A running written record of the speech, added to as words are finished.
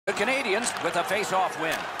The Canadians with a face-off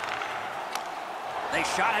win. They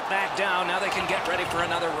shot it back down. Now they can get ready for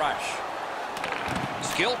another rush.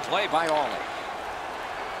 Skilled play by Ollie.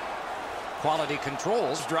 Quality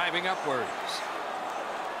controls driving upwards.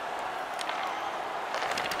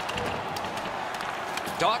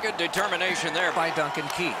 Dogged determination there by Duncan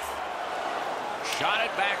Keith. Shot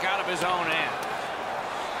it back out of his own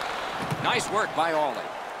end. Nice work by Ollie.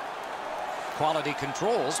 Quality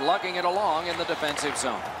controls lugging it along in the defensive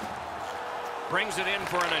zone. Brings it in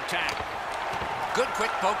for an attack. Good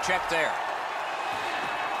quick poke check there.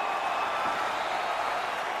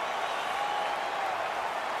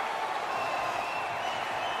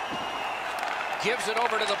 Gives it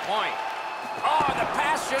over to the point. Oh, the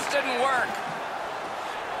pass just didn't work.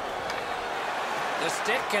 The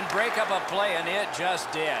stick can break up a play, and it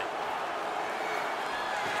just did.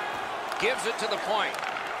 Gives it to the point.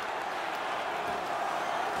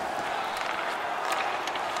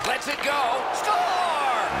 Lets it go. Score!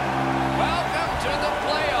 Welcome to the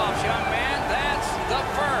playoffs, young man. That's the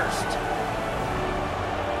first.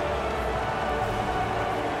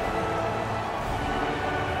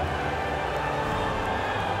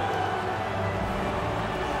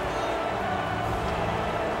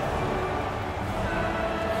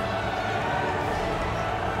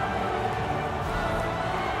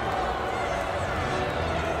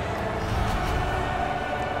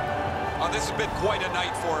 This has been quite a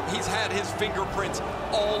night for him. He's had his fingerprints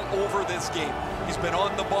all over this game. He's been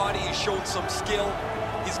on the body. He's shown some skill.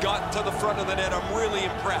 He's gotten to the front of the net. I'm really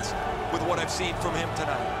impressed with what I've seen from him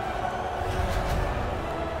tonight.